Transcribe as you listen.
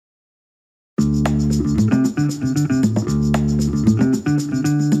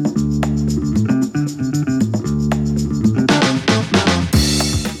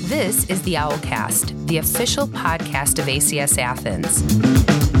the Owlcast, the official podcast of ACS Athens.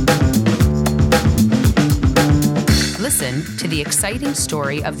 Listen to the exciting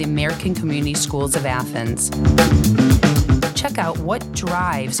story of the American Community Schools of Athens. Check out what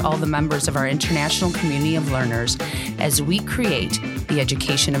drives all the members of our international community of learners as we create the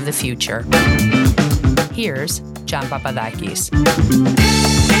education of the future. Here's John Papadakis.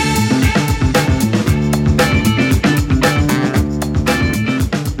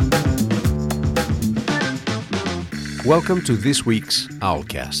 Welcome to this week's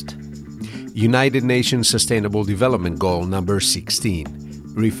Owlcast. United Nations Sustainable Development Goal number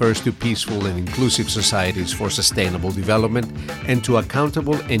 16 refers to peaceful and inclusive societies for sustainable development and to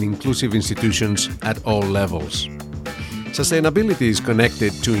accountable and inclusive institutions at all levels. Sustainability is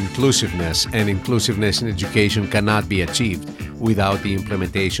connected to inclusiveness, and inclusiveness in education cannot be achieved without the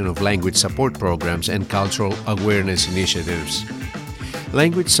implementation of language support programs and cultural awareness initiatives.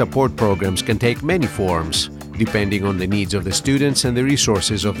 Language support programs can take many forms, depending on the needs of the students and the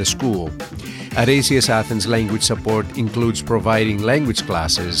resources of the school. At ACS Athens, language support includes providing language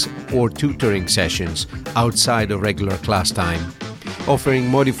classes or tutoring sessions outside of regular class time, offering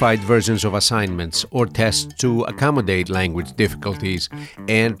modified versions of assignments or tests to accommodate language difficulties,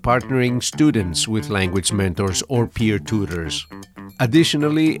 and partnering students with language mentors or peer tutors.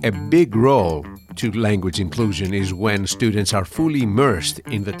 Additionally, a big role to language inclusion is when students are fully immersed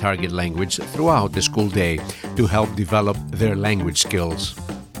in the target language throughout the school day to help develop their language skills.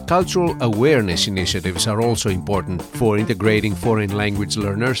 Cultural awareness initiatives are also important for integrating foreign language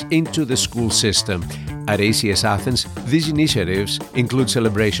learners into the school system. At ACS Athens, these initiatives include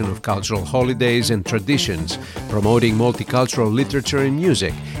celebration of cultural holidays and traditions, promoting multicultural literature and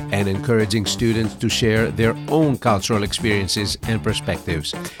music, and encouraging students to share their own cultural experiences and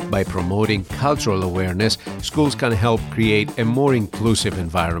perspectives. By promoting cultural awareness, schools can help create a more inclusive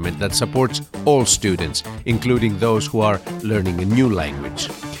environment that supports all students, including those who are learning a new language.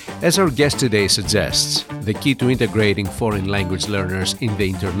 As our guest today suggests, the key to integrating foreign language learners in the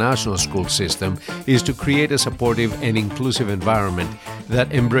international school system is to create a supportive and inclusive environment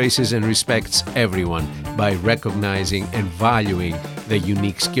that embraces and respects everyone by recognizing and valuing the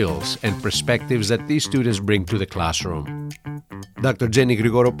unique skills and perspectives that these students bring to the classroom. Dr. Jenny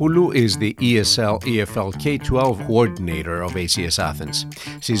Grigoropoulou is the ESL-EFL K-12 coordinator of ACS Athens.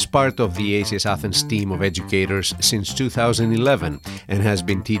 She's part of the ACS Athens team of educators since 2011 and has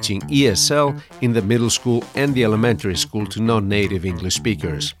been teaching ESL in the middle school and the elementary school to non-native English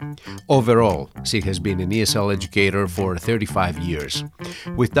speakers. Overall, she has been an ESL educator for 35 years.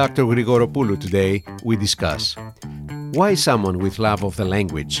 With Dr. Grigoropoulou today, we discuss why someone with love of the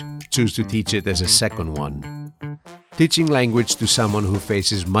language chooses to teach it as a second one. Teaching language to someone who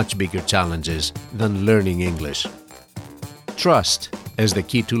faces much bigger challenges than learning English. Trust as the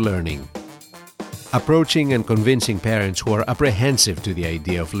key to learning. Approaching and convincing parents who are apprehensive to the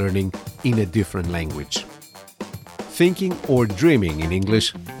idea of learning in a different language. Thinking or dreaming in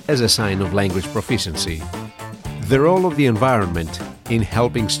English as a sign of language proficiency. The role of the environment in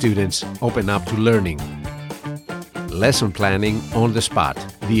helping students open up to learning. Lesson planning on the spot,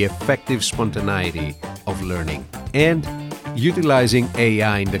 the effective spontaneity of learning, and utilizing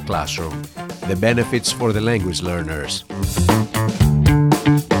AI in the classroom, the benefits for the language learners.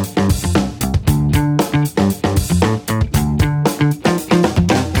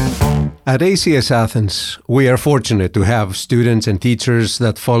 At ACS Athens, we are fortunate to have students and teachers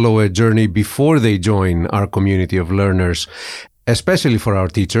that follow a journey before they join our community of learners. Especially for our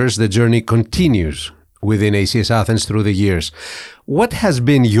teachers, the journey continues within ACS Athens through the years. What has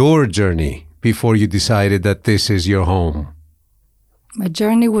been your journey before you decided that this is your home? My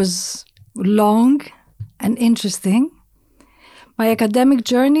journey was long and interesting. My academic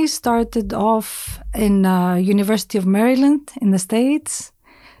journey started off in University of Maryland in the States,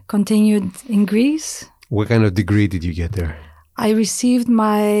 continued in Greece. What kind of degree did you get there? I received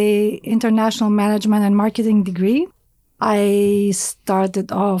my international management and marketing degree. I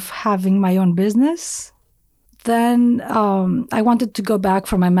started off having my own business. Then I wanted to go back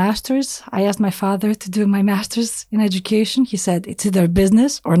for my master's. I asked my father to do my master's in education. He said, it's either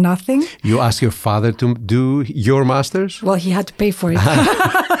business or nothing. You asked your father to do your master's? Well, he had to pay for it.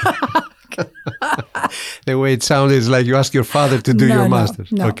 The way it sounded is like you asked your father to do your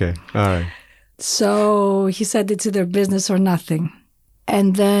master's. No. Okay, all right. So he said, it's either business or nothing.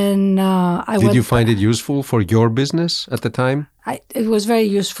 And then Did you find it useful for your business at the time? It was very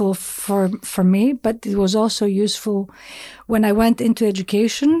useful for me, but it was also useful when I went into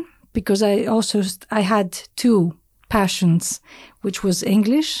education because I had two passions, which was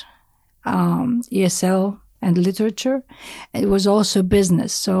English, ESL, and literature. It was also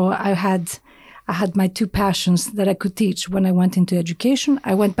business. So I had my two passions that I could teach when I went into education.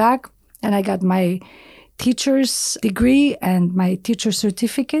 I went back and I got my teacher's degree and my teacher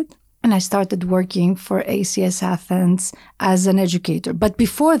certificate. And I started working for ACS Athens as an educator. But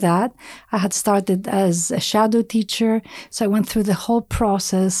before that, I had started as a shadow teacher. So I went through the whole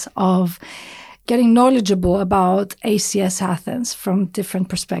process of getting knowledgeable about ACS Athens from different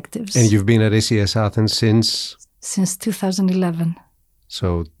perspectives. And you've been at ACS Athens since? Since 2011.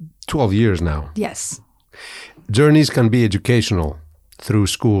 So 12 years now. Yes. Journeys can be educational through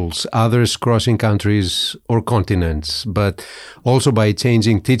schools, others crossing countries or continents, but also by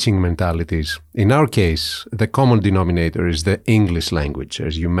changing teaching mentalities. In our case, the common denominator is the English language.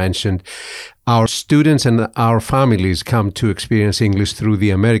 As you mentioned, our students and our families come to experience English through the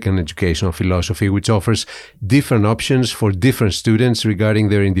American educational philosophy, which offers different options for different students regarding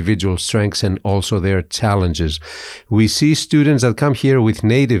their individual strengths and also their challenges. We see students that come here with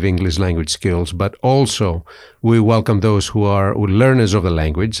native English language skills, but also we welcome those who are learners of the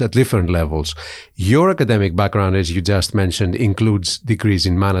language at different levels. Your academic background, as you just mentioned, includes degrees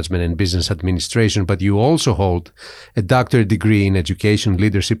in management and business administration, but you also hold a doctorate degree in education,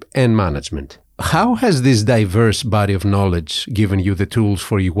 leadership, and management. How has this diverse body of knowledge given you the tools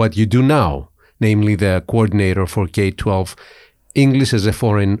for what you do now, namely the coordinator for K-12 English as a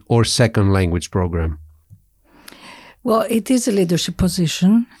foreign or second language program? Well, it is a leadership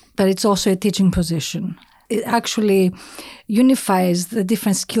position, but it's also a teaching position. It actually unifies the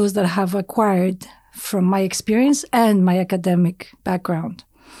different skills that I have acquired from my experience and my academic background.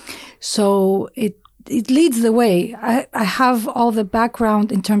 So it leads the way. I have all the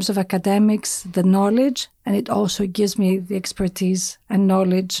background in terms of academics, the knowledge, and it also gives me the expertise and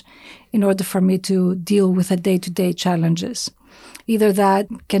knowledge in order for me to deal with the day-to-day challenges. Either that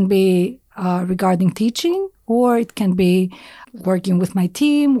can be regarding teaching, or it can be working with my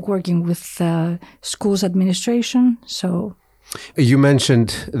team, working with schools administration. So, you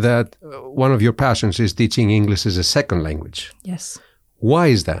mentioned that one of your passions is teaching English as a second language. Yes. Why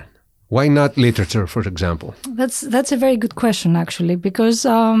is that? Why not literature, for example? That's a very good question, actually, because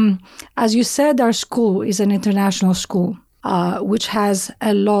as you said, our school is an international school, which has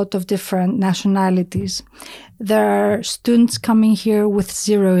a lot of different nationalities. There are students coming here with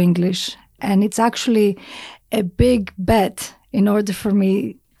zero English, and it's actually a big bet in order for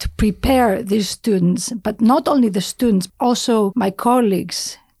me to prepare these students, but not only the students, also my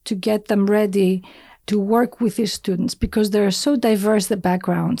colleagues, to get them ready to work with these students, because they're so diverse, the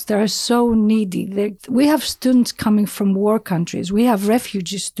backgrounds. They're so needy. We have students coming from war countries. We have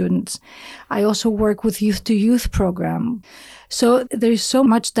refugee students. I also work with youth-to-youth program. So there is so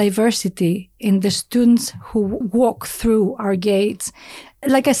much diversity in the students who walk through our gates.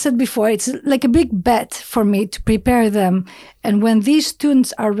 Like I said before, it's like a big bet for me to prepare them. And when these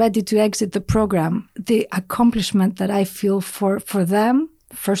students are ready to exit the program, the accomplishment that I feel for them,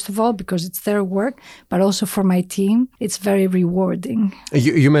 first of all, because it's their work, but also for my team, it's very rewarding.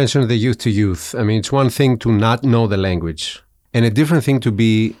 You mentioned the youth-to-youth. I mean, it's one thing to not know the language, and a different thing to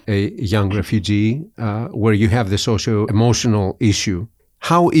be a young refugee where you have the socio-emotional issue.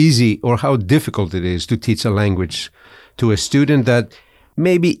 How easy or how difficult it is to teach a language to a student that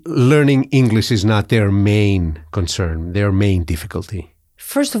maybe learning English is not their main concern, their main difficulty?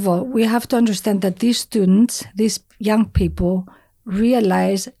 First of all, we have to understand that these students, these young people,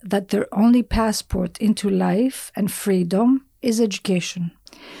 realize that their only passport into life and freedom is education.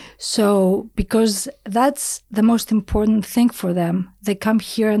 So, because that's the most important thing for them, they come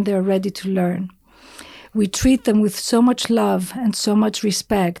here and they're ready to learn. We treat them with so much love and so much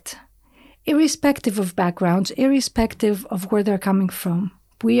respect, irrespective of backgrounds, irrespective of where they're coming from.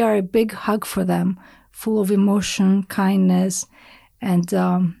 We are a big hug for them, full of emotion, kindness, and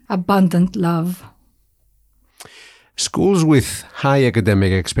abundant love. Schools with high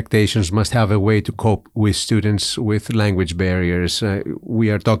academic expectations must have a way to cope with students with language barriers.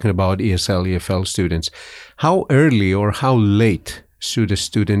 We are talking about ESL, EFL students. How early or how late should a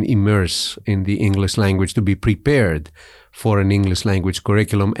student immerse in the English language to be prepared for an English language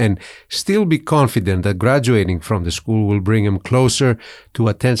curriculum and still be confident that graduating from the school will bring him closer to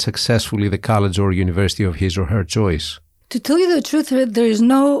attend successfully the college or university of his or her choice? To tell you the truth, there is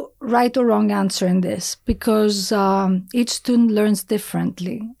no right or wrong answer in this, because each student learns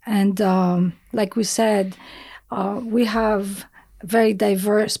differently. And like we said, we have very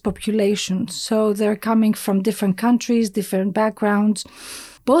diverse populations. So they're coming from different countries, different backgrounds,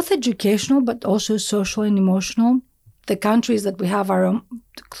 both educational, but also social and emotional. The countries that we have are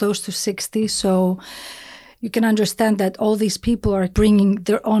close to 60. So you can understand that all these people are bringing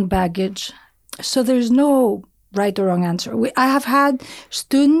their own baggage. So there's no right or wrong answer. I have had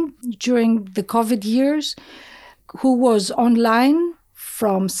students during the COVID years who was online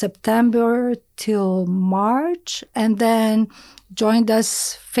from September till March and then joined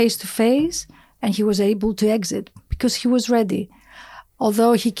us face-to-face, and he was able to exit because he was ready,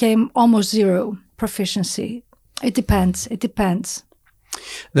 although he came almost zero proficiency. It depends.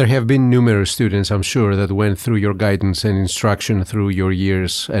 There have been numerous students, I'm sure, that went through your guidance and instruction through your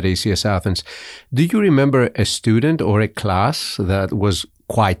years at ACS Athens. Do you remember a student or a class that was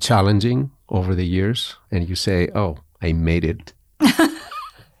quite challenging over the years and you say, oh, I made it?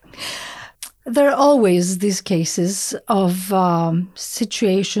 There are always these cases of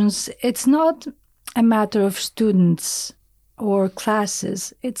situations. It's not a matter of students or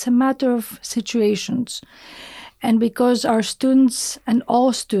classes. It's a matter of situations. And because our students and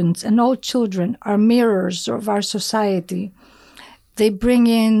all children are mirrors of our society, they bring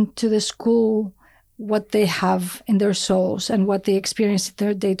into the school what they have in their souls and what they experience in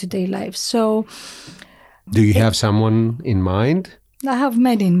their day-to-day lives. So, do you have someone in mind? I have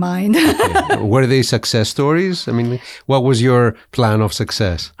many in mind. Okay. Were they success stories? I mean, what was your plan of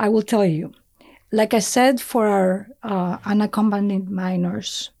success? I will tell you. Like I said, for our unaccompanied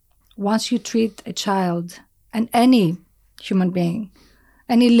minors, once you treat a child and any human being,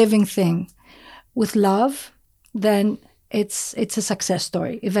 any living thing, with love, then it's a success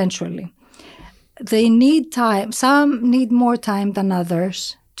story eventually. They need time. Some need more time than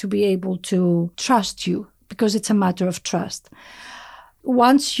others to be able to trust you because it's a matter of trust.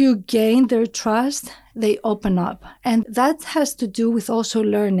 Once you gain their trust, they open up. And that has to do with also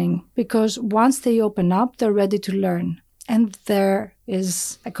learning, because once they open up, they're ready to learn. And there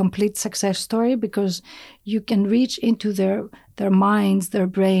is a complete success story because you can reach into their minds, their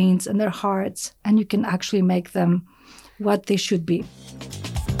brains, and their hearts, and you can actually make them what they should be.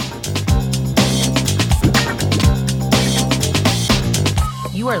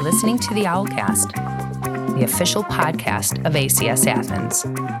 You are listening to the Owlcast, the official podcast of ACS Athens.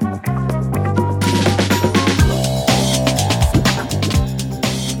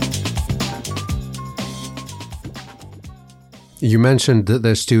 You mentioned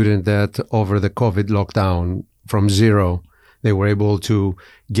the student that over the COVID lockdown, from zero, they were able to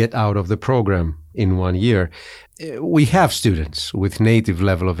get out of the program in 1 year. We have students with native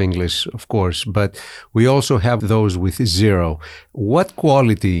level of English, of course, but we also have those with zero. What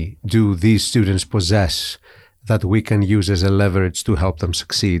quality do these students possess that we can use as a leverage to help them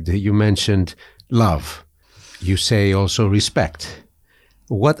succeed? You mentioned love. You say also respect.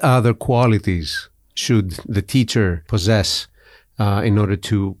 What other qualities should the teacher possess in order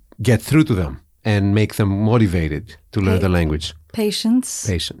to get through to them and make them motivated to learn the language? Patience.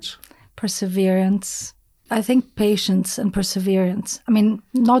 Perseverance. I think patience and perseverance. I mean,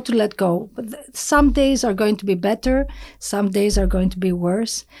 not to let go. Some days are going to be better. Some days are going to be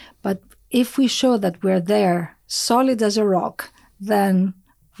worse. But if we show that we're there, solid as a rock, then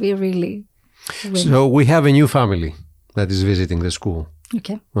we really win. So we have a new family that is visiting the school.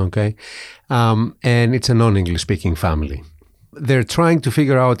 Okay. And it's a non-English speaking family. They're trying to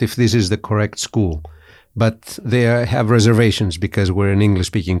figure out if this is the correct school, but they have reservations because we're an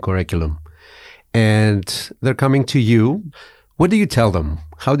English-speaking curriculum. And they're coming to you. What do you tell them?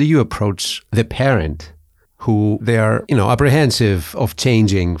 How do you approach the parent who they are, apprehensive of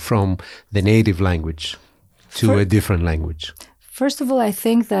changing from the native language to a different language? First of all, I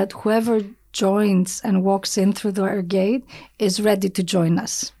think that whoever joins and walks in through our gate is ready to join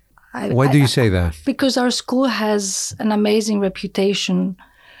us. Why do you say that? Because our school has an amazing reputation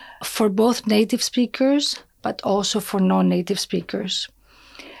for both native speakers, but also for non-native speakers.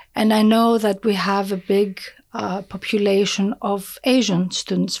 And I know that we have a big population of Asian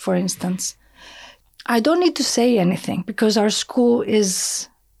students, for instance. I don't need to say anything because our school is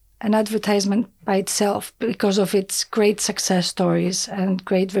an advertisement by itself because of its great success stories and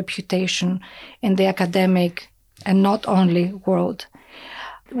great reputation in the academic and not only world.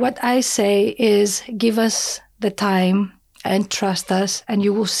 What I say is give us the time and trust us, and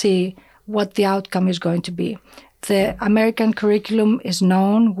you will see what the outcome is going to be. The American curriculum is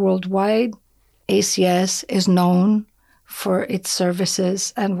known worldwide. ACS is known for its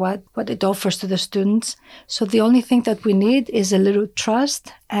services and what it offers to the students. So the only thing that we need is a little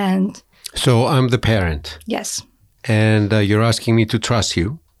trust and... So I'm the parent. Yes. And you're asking me to trust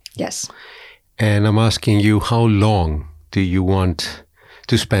you. Yes. And I'm asking you, how long do you want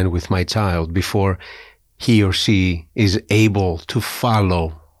to spend with my child before he or she is able to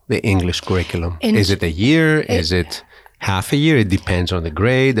follow the English curriculum? Is it a year? Is it half a year? It depends on the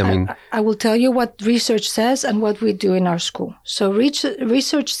grade. I will tell you what research says and what we do in our school. So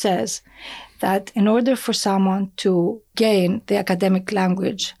research says that in order for someone to gain the academic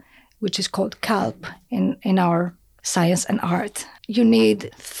language, which is called CALP in our science and art, you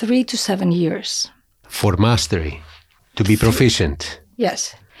need 3 to 7 years. For mastery, to be proficient.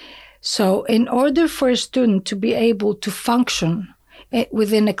 Yes. So in order for a student to be able to function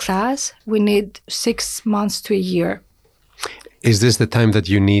within a class, we need 6 months to a year. Is this the time that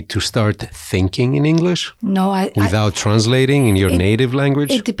you need to start thinking in English? No, without translating in your native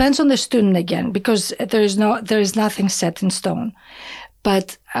language? It depends on the student again, because there is nothing set in stone.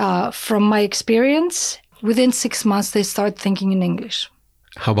 But from my experience, within 6 months, they start thinking in English.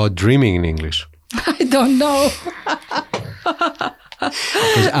 How about dreaming in English? I don't know.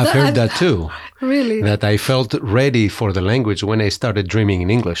 Because I've heard that too. Really? That I felt ready for the language when I started dreaming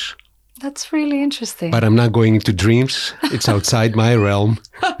in English. That's really interesting. But I'm not going into dreams. It's outside my realm.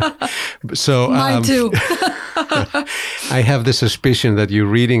 So mine too. I have the suspicion that you're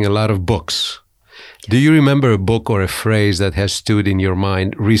reading a lot of books. Yes. Do you remember a book or a phrase that has stood in your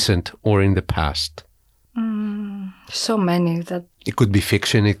mind, recent or in the past? So many that... It could be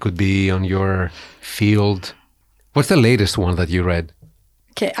fiction. It could be on your field. What's the latest one that you read?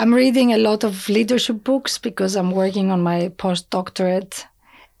 Okay, I'm reading a lot of leadership books because I'm working on my postdoctorate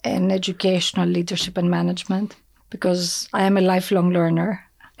in educational leadership and management, because I am a lifelong learner.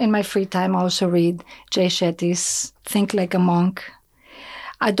 In my free time, I also read Jay Shetty's Think Like a Monk.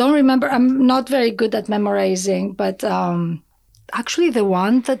 I don't remember, I'm not very good at memorizing, but actually the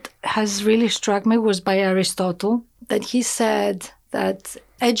one that has really struck me was by Aristotle, that he said that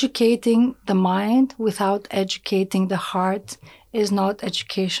educating the mind without educating the heart is not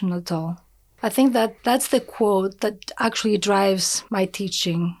education at all. I think that's the quote that actually drives my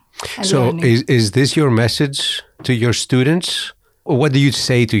teaching and learning. Is this your message to your students? Or what do you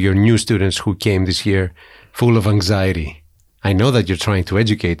say to your new students who came this year full of anxiety? I know that you're trying to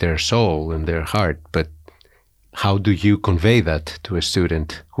educate their soul and their heart, but how do you convey that to a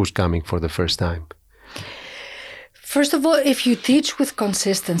student who's coming for the first time? First of all, if you teach with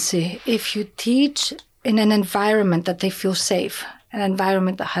consistency, if you teach in an environment that they feel safe, an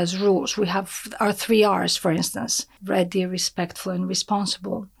environment that has rules. We have our 3 R's, for instance, ready, respectful, and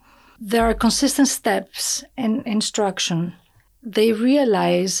responsible. There are consistent steps in instruction. They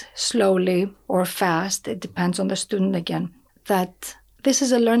realize slowly or fast, it depends on the student again, that this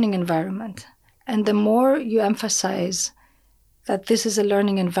is a learning environment. And the more you emphasize that this is a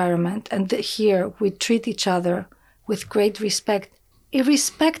learning environment and that here we treat each other with great respect,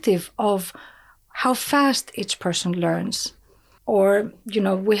 irrespective of how fast each person learns. Or,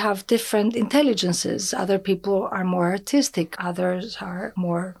 we have different intelligences. Other people are more artistic. Others are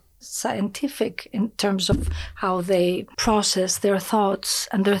more scientific in terms of how they process their thoughts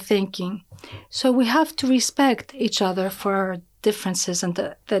and their thinking. So we have to respect each other for our differences and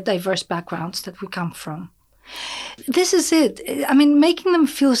the diverse backgrounds that we come from. This is it. I mean, making them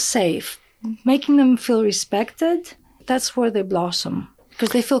feel safe, making them feel respected, that's where they blossom.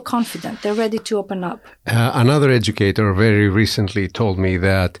 Because they feel confident. They're ready to open up. Another educator very recently told me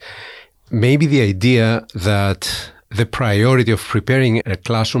that maybe the idea that the priority of preparing a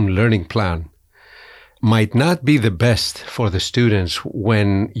classroom learning plan might not be the best for the students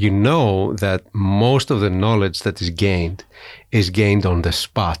when you know that most of the knowledge that is gained on the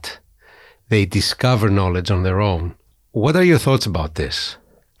spot. They discover knowledge on their own. What are your thoughts about this?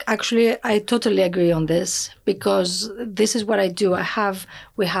 Actually, I totally agree on this, because this is what I do.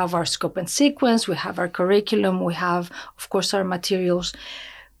 We have our scope and sequence, we have our curriculum, we have, of course, our materials.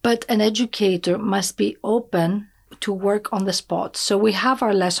 But an educator must be open to work on the spot. So we have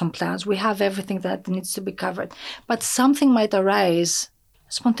our lesson plans, we have everything that needs to be covered. But something might arise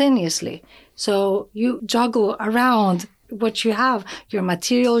spontaneously. So you juggle around what you have, your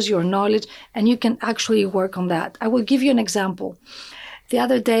materials, your knowledge, and you can actually work on that. I will give you an example. The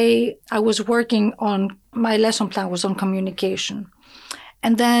other day, I was working on, my lesson plan was on communication.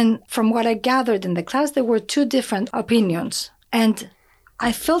 And then from what I gathered in the class, there were 2 different opinions. And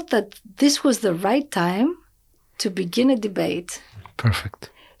I felt that this was the right time to begin a debate. Perfect.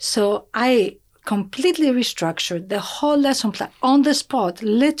 So I completely restructured the whole lesson plan on the spot,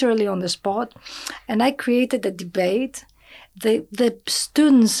 literally on the spot. And I created a debate. The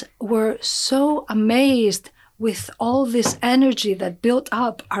students were so amazed with all this energy that built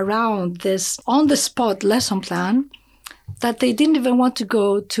up around this on-the-spot lesson plan, that they didn't even want to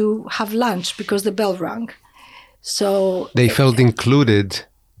go to have lunch because the bell rang. So they felt included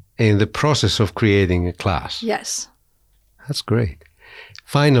in the process of creating a class. Yes. That's great.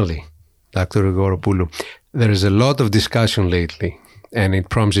 Finally, Dr. Grigoropoulou, there is a lot of discussion lately, and it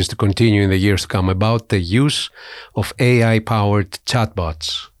promises to continue in the years to come, about the use of AI-powered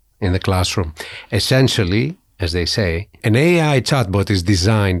chatbots in the classroom. Essentially, as they say, an AI chatbot is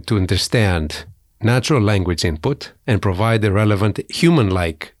designed to understand natural language input and provide a relevant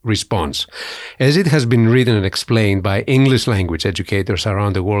human-like response. As it has been written and explained by English language educators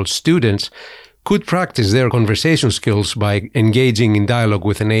around the world, students could practice their conversation skills by engaging in dialogue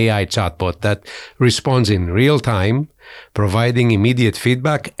with an AI chatbot that responds in real time, providing immediate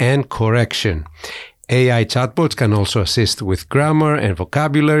feedback and correction. AI chatbots can also assist with grammar and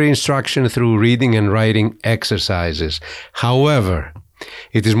vocabulary instruction through reading and writing exercises. However,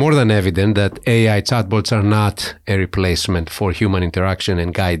 it is more than evident that AI chatbots are not a replacement for human interaction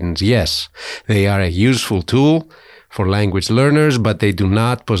and guidance. Yes, they are a useful tool for language learners, but they do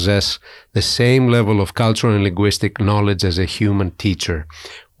not possess the same level of cultural and linguistic knowledge as a human teacher.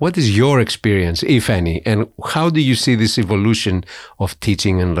 What is your experience, if any, and how do you see this evolution of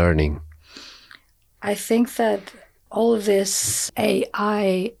teaching and learning? I think that all of this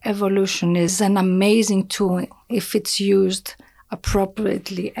AI evolution is an amazing tool if it's used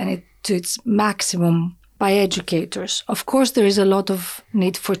appropriately and to its maximum by educators. Of course, there is a lot of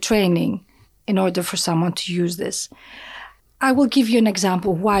need for training in order for someone to use this. I will give you an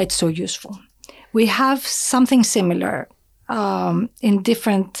example why it's so useful. We have something similar in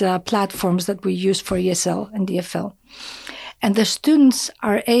different platforms that we use for ESL and DFL. And the students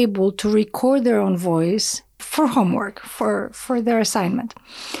are able to record their own voice for homework, for their assignment.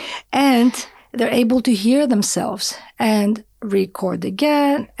 And they're able to hear themselves and record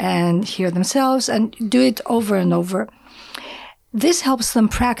again and hear themselves and do it over and over. This helps them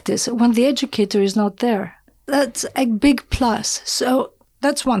practice when the educator is not there. That's a big plus. So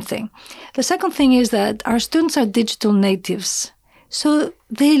that's one thing. The second thing is that our students are digital natives. So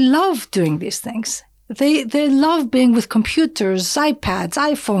they love doing these things. They love being with computers, iPads,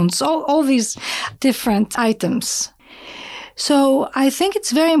 iPhones, all these different items. So I think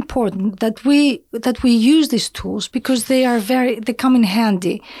it's very important that we use these tools because they come in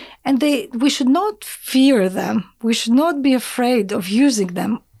handy, and we should not fear them. We should not be afraid of using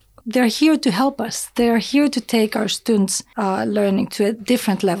them. They're here to help us. They're here to take our students' learning to a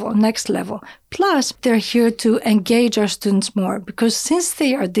different level, next level. Plus, they're here to engage our students more because since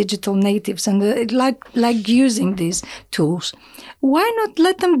they are digital natives and they like using these tools, why not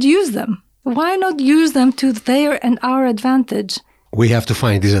let them use them? Why not use them to their and our advantage? We have to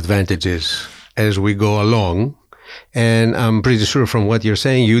find these advantages as we go along. And I'm pretty sure from what you're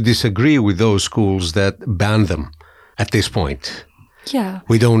saying, you disagree with those schools that ban them at this point. Yeah.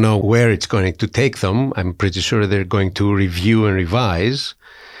 We don't know where it's going to take them. I'm pretty sure they're going to review and revise.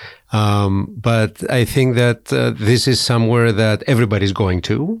 But I think that this is somewhere that everybody's going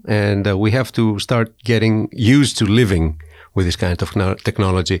to, and we have to start getting used to living with this kind of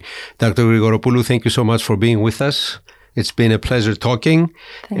technology. Dr. Grigoropoulou, thank you so much for being with us. It's been a pleasure talking.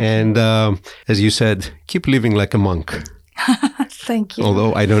 And as you said, keep living like a monk. Thank you.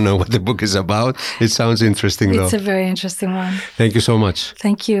 Although I don't know what the book is about. It sounds interesting, though. It's a very interesting one. Thank you so much.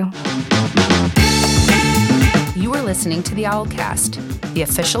 Thank you. You are listening to the Owlcast, the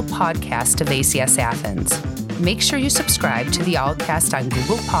official podcast of ACS Athens. Make sure you subscribe to the Owlcast on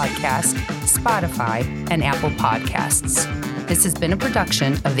Google Podcast, Spotify, and Apple Podcasts. This has been a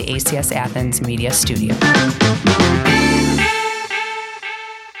production of the ACS Athens Media Studio.